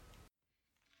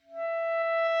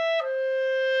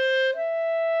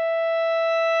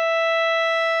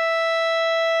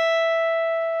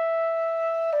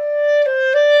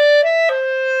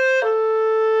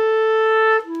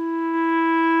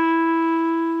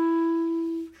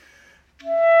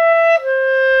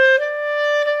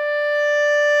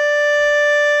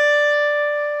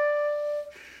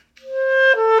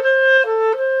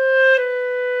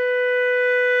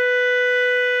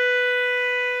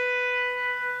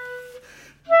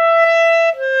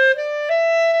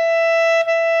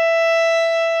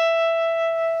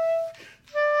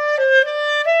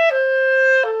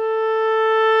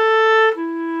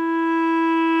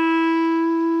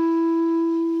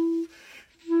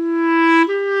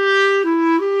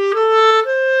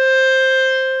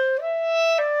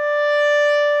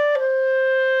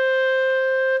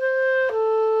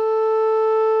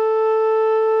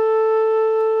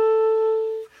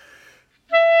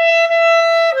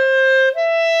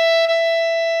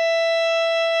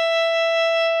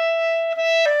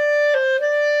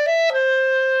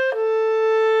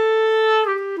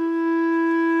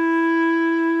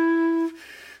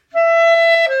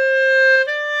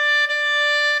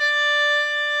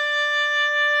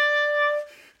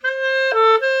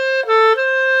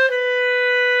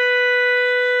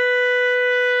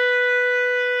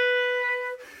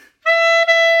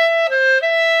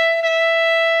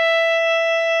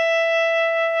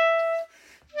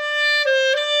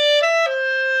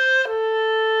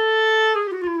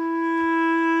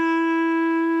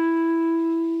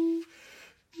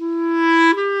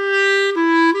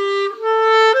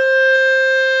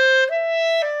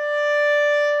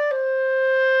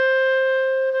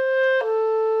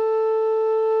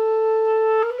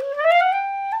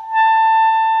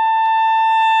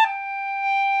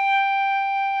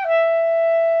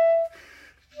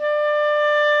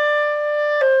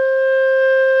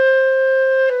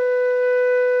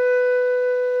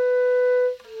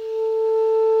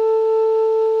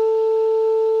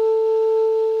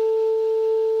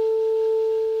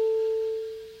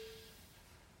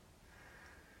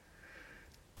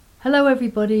Hello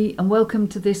everybody and welcome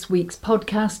to this week's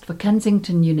podcast for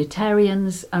Kensington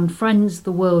Unitarians and friends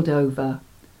the world over.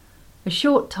 A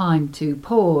short time to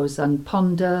pause and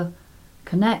ponder,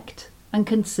 connect and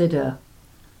consider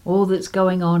all that's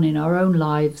going on in our own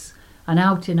lives and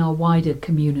out in our wider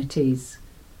communities.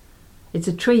 It's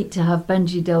a treat to have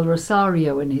Benji Del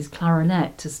Rosario and his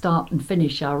clarinet to start and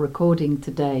finish our recording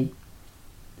today.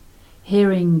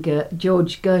 Hearing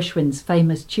George Gershwin's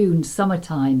famous tune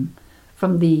Summertime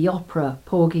from the opera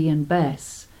Porgy and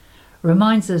Bess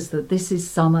reminds us that this is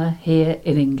summer here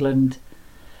in England,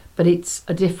 but it's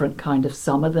a different kind of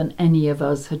summer than any of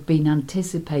us had been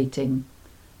anticipating,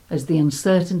 as the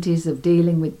uncertainties of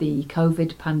dealing with the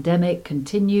COVID pandemic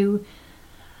continue,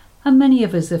 and many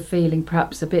of us are feeling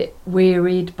perhaps a bit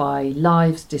wearied by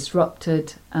lives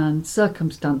disrupted and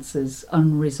circumstances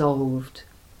unresolved.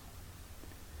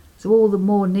 So all the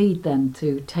more need then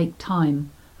to take time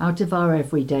out of our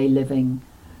everyday living,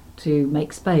 to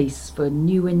make space for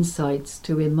new insights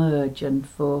to emerge and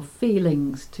for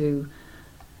feelings to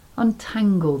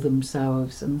untangle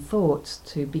themselves and thoughts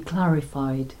to be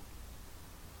clarified.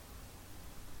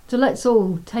 So let's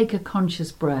all take a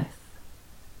conscious breath.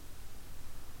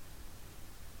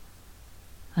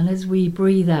 And as we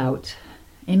breathe out,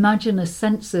 imagine a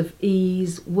sense of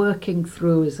ease working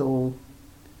through us all.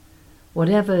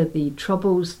 Whatever the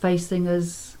troubles facing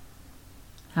us,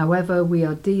 however we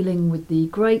are dealing with the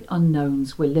great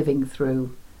unknowns we're living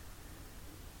through,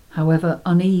 however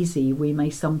uneasy we may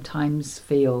sometimes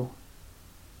feel,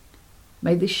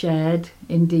 may the shared,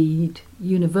 indeed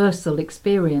universal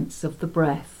experience of the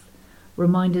breath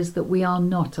remind us that we are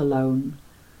not alone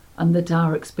and that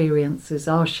our experiences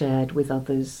are shared with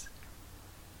others.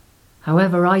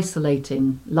 However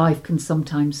isolating life can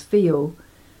sometimes feel,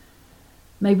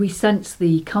 may we sense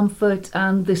the comfort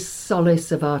and the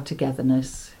solace of our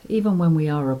togetherness, even when we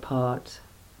are apart.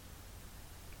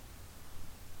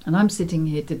 And I'm sitting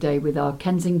here today with our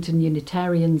Kensington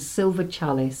Unitarians silver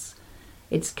chalice.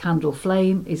 Its candle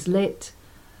flame is lit,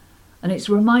 and it's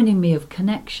reminding me of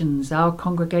connections our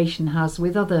congregation has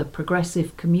with other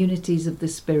progressive communities of the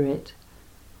Spirit.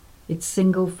 Its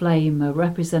single flame a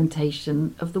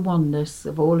representation of the oneness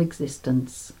of all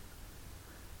existence.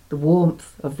 The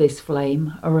warmth of this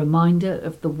flame, a reminder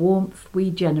of the warmth we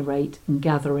generate in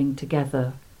gathering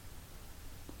together.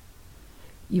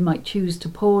 You might choose to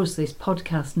pause this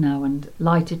podcast now and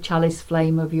light a chalice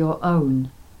flame of your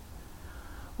own.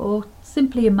 Or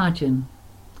simply imagine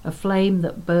a flame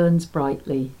that burns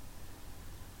brightly,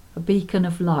 a beacon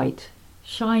of light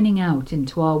shining out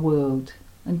into our world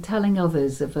and telling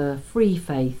others of a free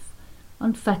faith,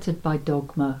 unfettered by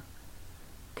dogma,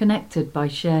 connected by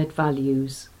shared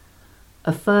values,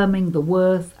 affirming the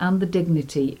worth and the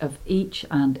dignity of each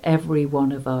and every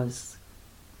one of us.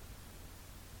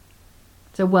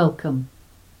 So welcome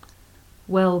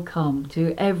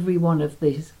to every one of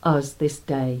us this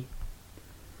day.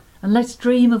 And let's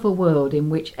dream of a world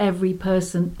in which every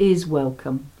person is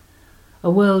welcome, a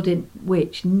world in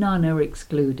which none are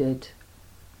excluded.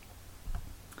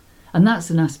 And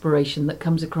that's an aspiration that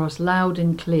comes across loud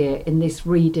and clear in this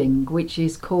reading, which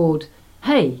is called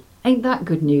Hey, Ain't That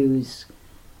Good News?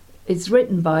 It's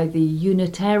written by the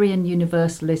Unitarian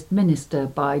Universalist minister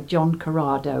by John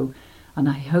Corrado, and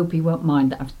I hope he won't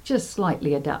mind that I've just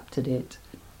slightly adapted it.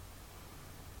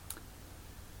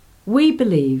 We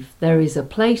believe there is a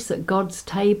place at God's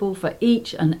table for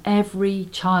each and every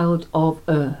child of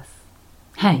earth.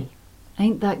 Hey,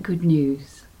 ain't that good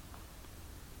news?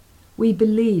 We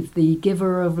believe the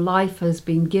giver of life has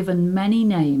been given many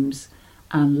names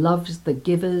and loves the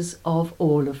givers of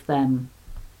all of them.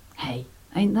 Hey,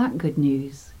 ain't that good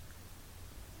news?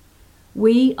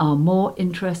 We are more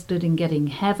interested in getting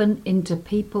heaven into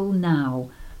people now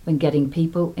than getting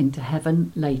people into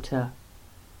heaven later.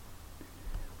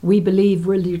 We believe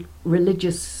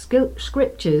religious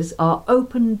scriptures are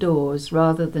open doors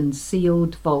rather than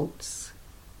sealed vaults.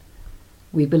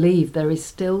 We believe there is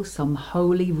still some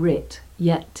holy writ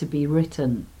yet to be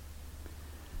written.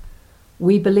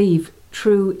 We believe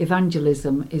true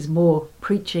evangelism is more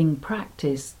preaching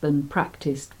practice than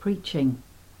practiced preaching.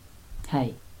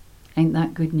 Hey, ain't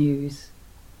that good news?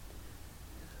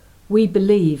 We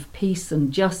believe peace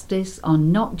and justice are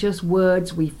not just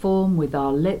words we form with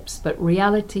our lips, but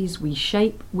realities we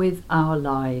shape with our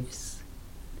lives.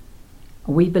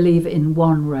 We believe in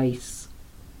one race,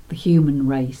 the human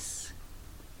race.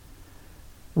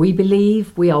 We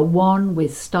believe we are one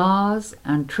with stars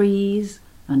and trees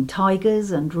and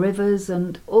tigers and rivers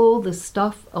and all the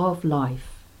stuff of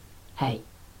life. Hey,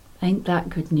 ain't that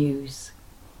good news?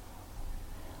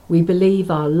 We believe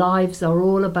our lives are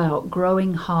all about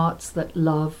growing hearts that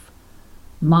love,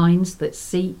 minds that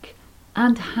seek,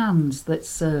 and hands that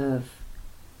serve.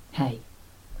 Hey,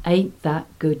 ain't that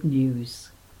good news?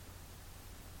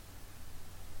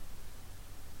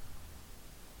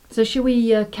 So shall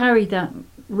we carry that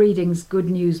reading's good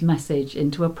news message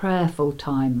into a prayerful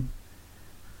time,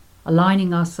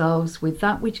 aligning ourselves with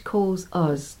that which calls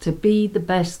us to be the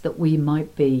best that we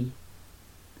might be,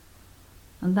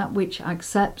 and that which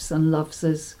accepts and loves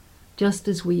us just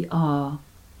as we are,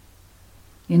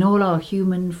 in all our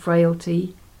human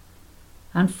frailty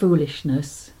and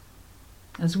foolishness,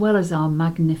 as well as our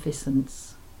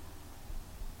magnificence.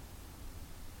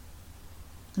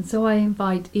 And so I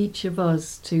invite each of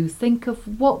us to think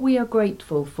of what we are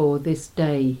grateful for this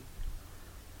day,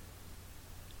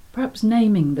 perhaps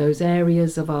naming those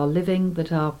areas of our living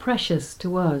that are precious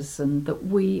to us and that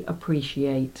we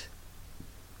appreciate.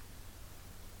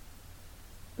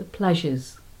 The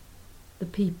pleasures, the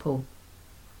people,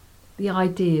 the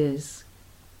ideas,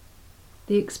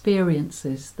 the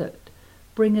experiences that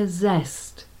bring a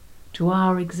zest to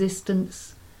our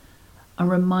existence and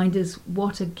remind us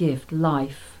what a gift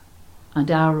life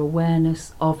and our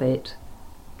awareness of it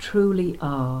truly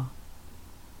are.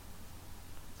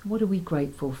 What are we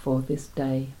grateful for this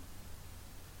day?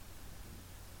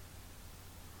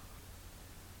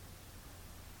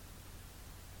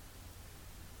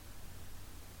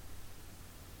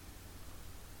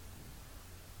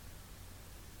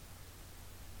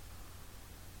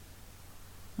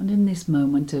 And in this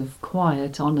moment of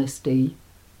quiet honesty,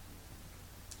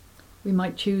 we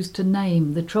might choose to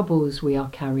name the troubles we are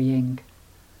carrying,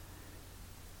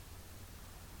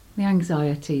 the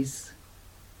anxieties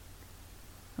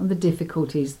and the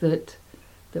difficulties that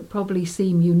probably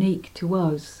seem unique to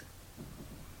us.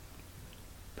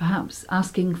 Perhaps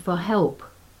asking for help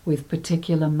with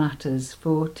particular matters,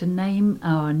 for to name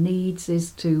our needs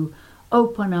is to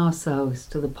open ourselves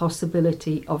to the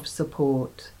possibility of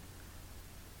support.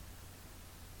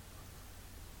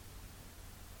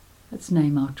 Let's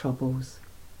name our troubles.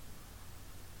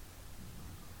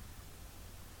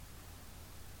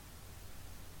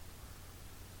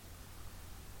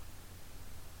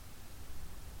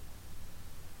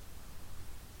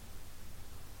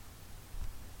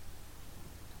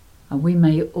 And we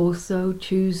may also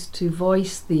choose to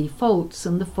voice the faults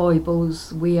and the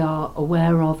foibles we are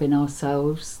aware of in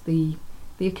ourselves, the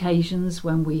occasions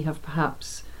when we have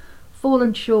perhaps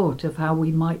fallen short of how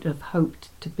we might have hoped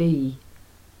to be.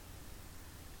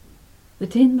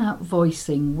 That in that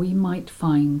voicing we might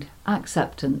find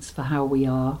acceptance for how we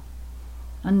are,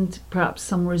 and perhaps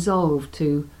some resolve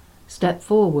to step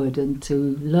forward and to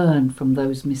learn from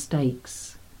those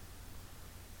mistakes.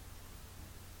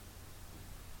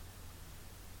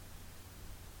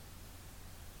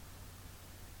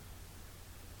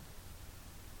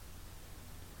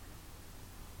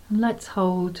 And let's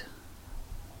hold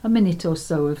a minute or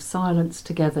so of silence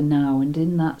together now, and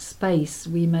in that space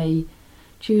we may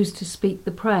choose to speak the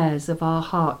prayers of our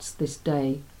hearts this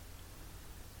day,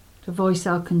 to voice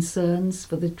our concerns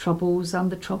for the troubles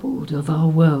and the troubled of our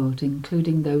world,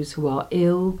 including those who are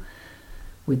ill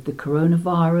with the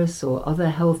coronavirus or other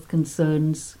health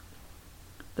concerns,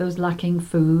 those lacking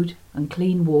food and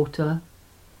clean water,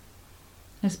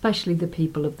 especially the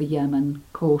people of the Yemen,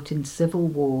 caught in civil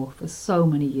war for so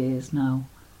many years now,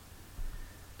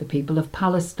 the people of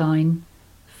Palestine,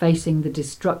 facing the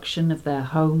destruction of their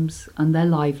homes and their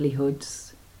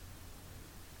livelihoods,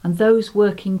 and those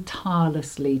working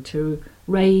tirelessly to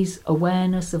raise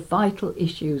awareness of vital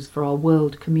issues for our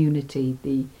world community,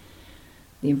 the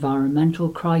environmental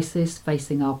crisis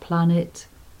facing our planet,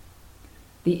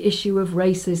 the issue of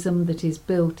racism that is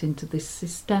built into the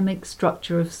systemic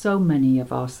structure of so many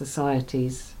of our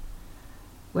societies,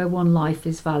 where one life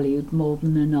is valued more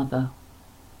than another,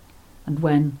 and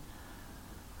when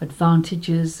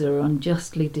advantages are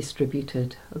unjustly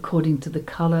distributed according to the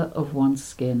colour of one's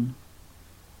skin.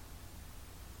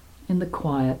 In the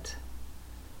quiet,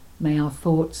 may our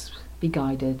thoughts be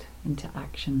guided into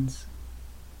actions.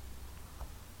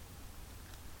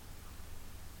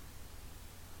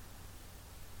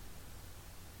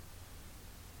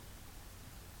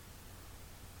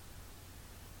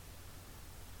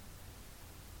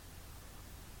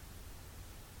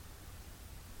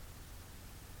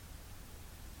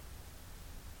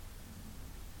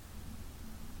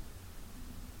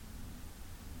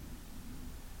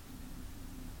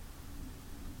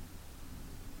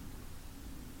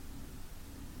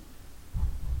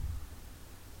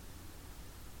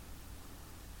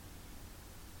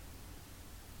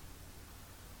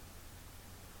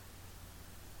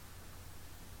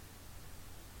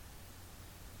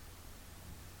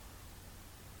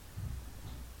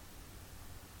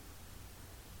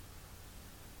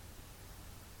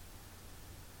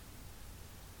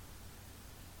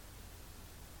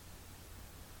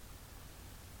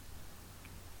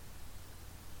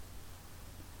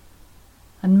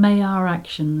 And may our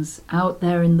actions out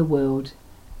there in the world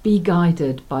be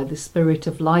guided by the spirit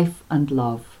of life and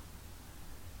love.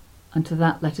 And to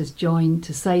that let us join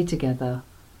to say together,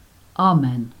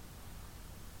 Amen.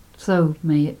 So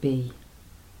may it be.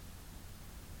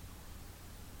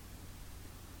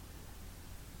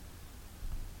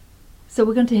 So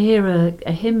we're going to hear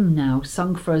a hymn now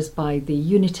sung for us by the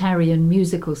Unitarian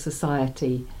Musical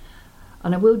Society.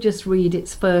 And I will just read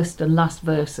its first and last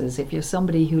verses. If you're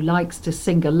somebody who likes to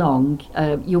sing along,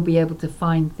 you'll be able to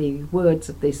find the words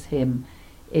of this hymn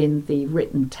in the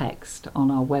written text on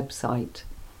our website.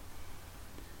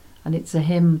 And it's a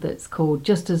hymn that's called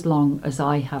Just as Long as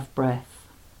I Have Breath.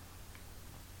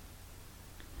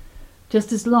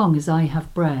 Just as long as I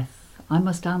have breath, I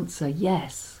must answer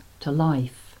yes to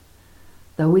life.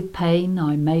 Though with pain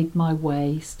I made my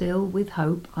way, still with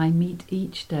hope I meet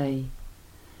each day.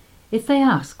 If they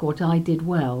ask what I did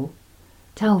well,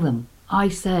 tell them I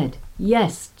said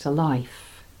yes to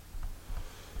life.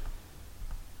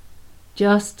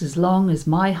 Just as long as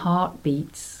my heart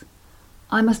beats,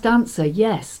 I must answer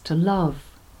yes to love.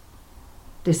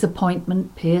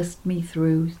 Disappointment pierced me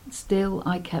through, still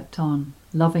I kept on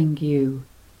loving you.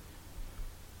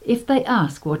 If they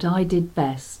ask what I did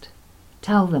best,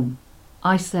 tell them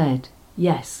I said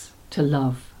yes to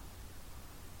love.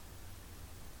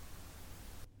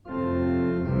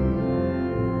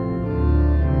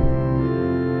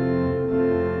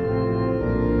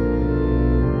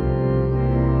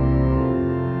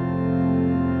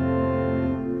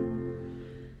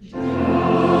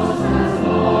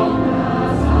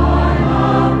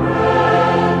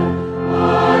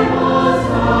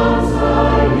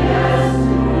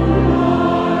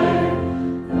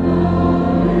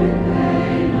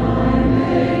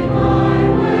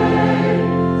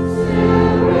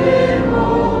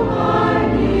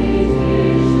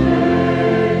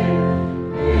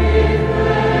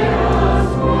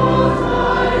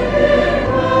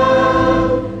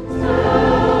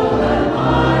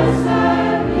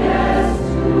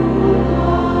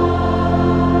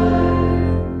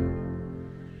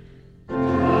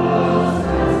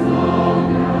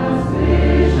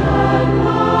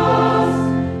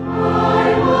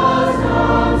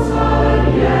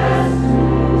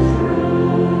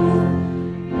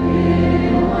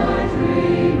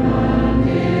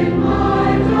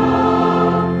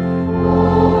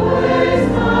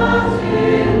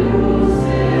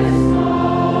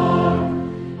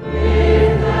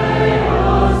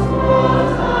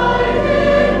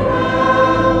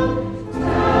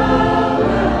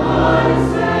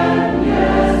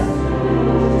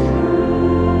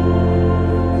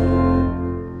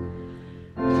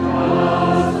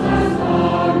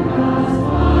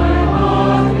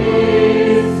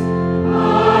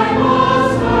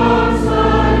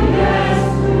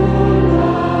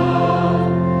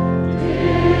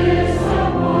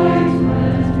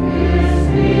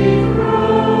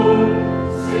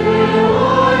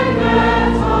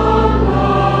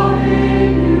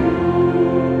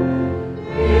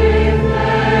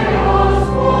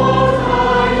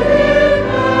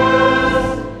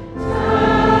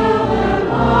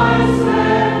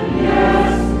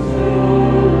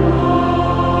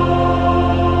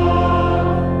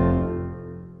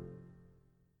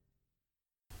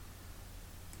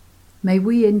 May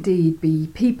we indeed be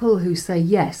people who say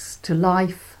yes to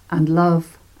life and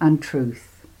love and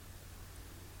truth.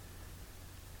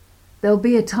 There'll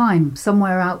be a time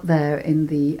somewhere out there in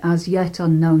the as yet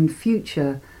unknown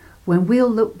future when we'll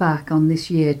look back on this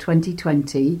year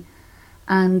 2020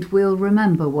 and we'll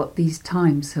remember what these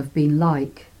times have been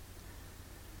like.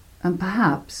 And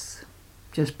perhaps,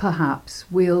 just perhaps,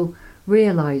 we'll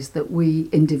realise that we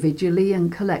individually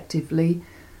and collectively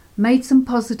made some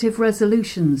positive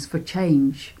resolutions for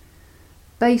change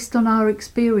based on our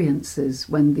experiences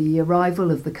when the arrival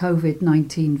of the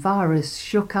COVID-19 virus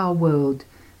shook our world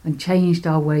and changed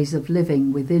our ways of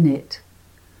living within it.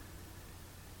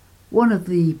 One of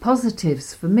the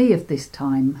positives for me of this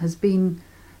time has been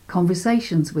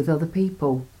conversations with other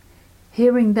people,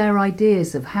 hearing their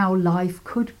ideas of how life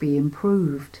could be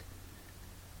improved.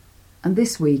 And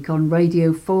this week on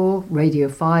Radio 4, Radio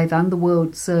 5 and the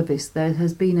World Service there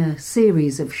has been a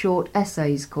series of short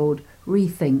essays called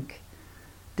Rethink,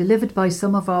 delivered by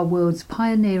some of our world's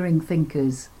pioneering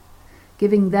thinkers,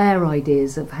 giving their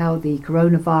ideas of how the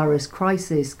coronavirus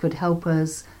crisis could help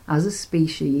us as a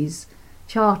species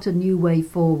chart a new way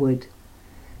forward,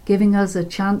 giving us a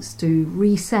chance to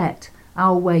reset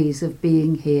our ways of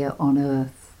being here on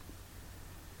Earth.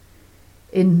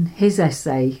 In his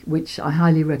essay, which I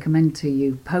highly recommend to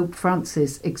you, Pope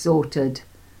Francis exhorted,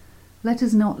 "Let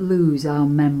us not lose our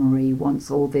memory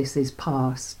once all this is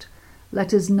past,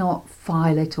 let us not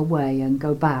file it away and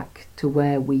go back to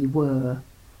where we were.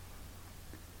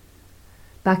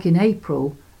 Back in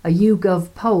April, a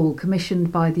YouGov poll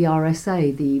commissioned by the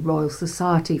RSA, the Royal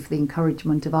Society for the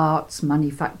Encouragement of Arts,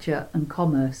 Manufacture and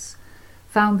Commerce,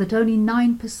 found that only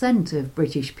 9% of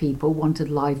British people wanted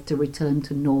life to return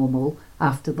to normal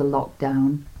after the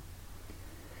lockdown.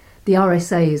 The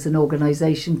RSA is an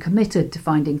organisation committed to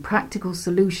finding practical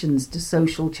solutions to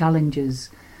social challenges,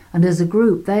 and as a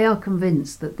group they are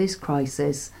convinced that this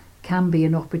crisis can be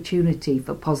an opportunity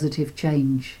for positive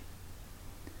change.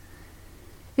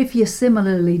 If you're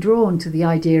similarly drawn to the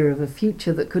idea of a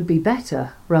future that could be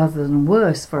better rather than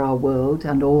worse for our world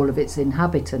and all of its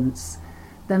inhabitants,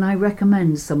 then I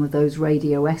recommend some of those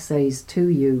radio essays to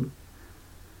you.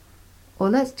 Or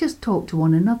let's just talk to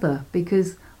one another,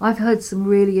 because I've heard some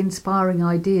really inspiring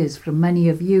ideas from many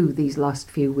of you these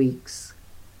last few weeks.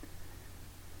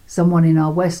 Someone in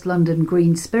our West London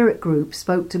Green Spirit group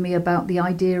spoke to me about the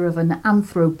idea of an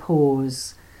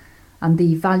anthropause and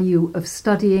the value of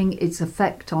studying its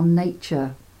effect on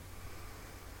nature.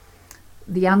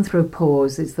 The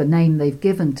anthropause is the name they've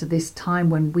given to this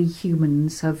time when we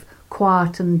humans have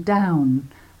quietened down,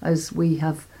 as we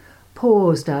have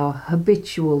paused our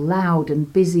habitual loud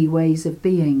and busy ways of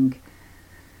being.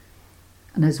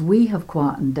 And as we have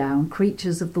quietened down,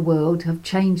 creatures of the world have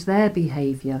changed their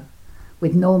behaviour,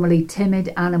 with normally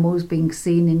timid animals being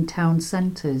seen in town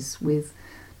centres, with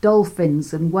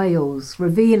dolphins and whales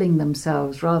revealing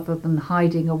themselves rather than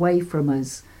hiding away from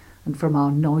us and from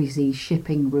our noisy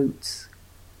shipping routes.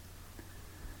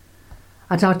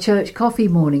 At our church coffee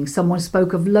morning, someone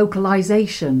spoke of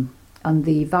localisation and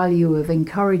the value of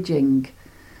encouraging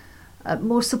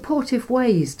more supportive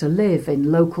ways to live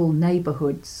in local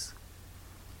neighbourhoods.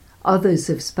 Others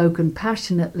have spoken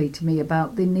passionately to me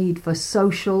about the need for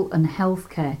social and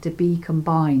healthcare to be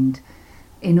combined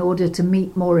in order to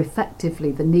meet more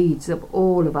effectively the needs of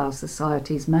all of our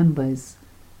society's members.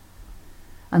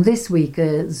 And this week,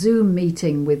 a Zoom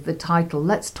meeting with the title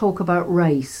 "Let's Talk About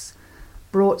Race"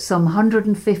 brought some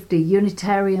 150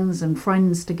 Unitarians and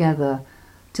friends together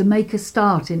to make a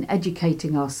start in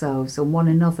educating ourselves and one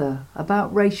another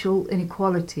about racial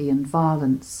inequality and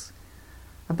violence,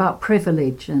 about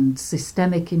privilege and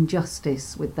systemic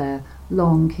injustice with their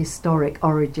long historic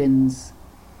origins.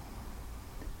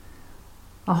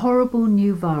 A horrible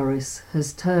new virus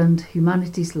has turned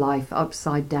humanity's life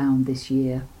upside down this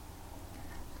year.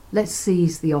 Let's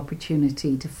seize the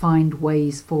opportunity to find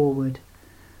ways forward,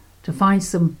 to find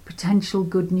some potential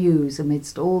good news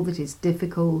amidst all that is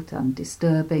difficult and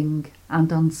disturbing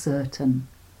and uncertain.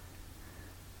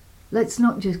 Let's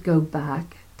not just go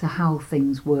back to how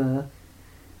things were,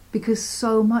 because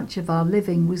so much of our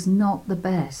living was not the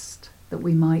best that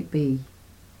we might be.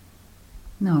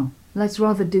 No, let's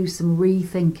rather do some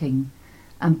rethinking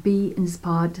and be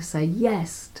inspired to say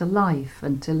yes to life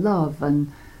and to love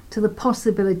and to the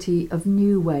possibility of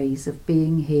new ways of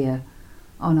being here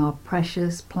on our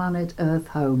precious planet Earth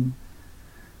home,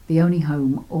 the only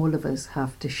home all of us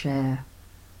have to share.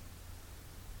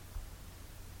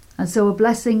 And so a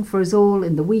blessing for us all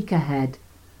in the week ahead,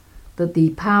 that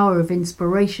the power of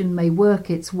inspiration may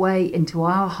work its way into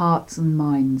our hearts and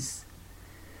minds,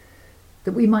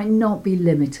 that we might not be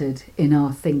limited in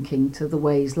our thinking to the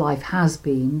ways life has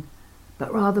been,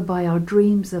 but rather by our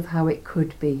dreams of how it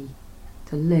could be,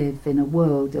 to live in a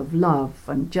world of love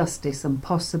and justice and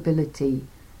possibility,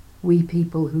 we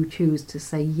people who choose to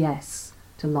say yes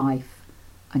to life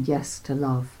and yes to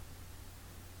love.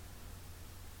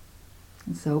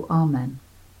 And so, Amen.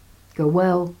 Go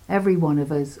well, every one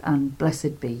of us, and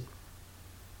blessed be.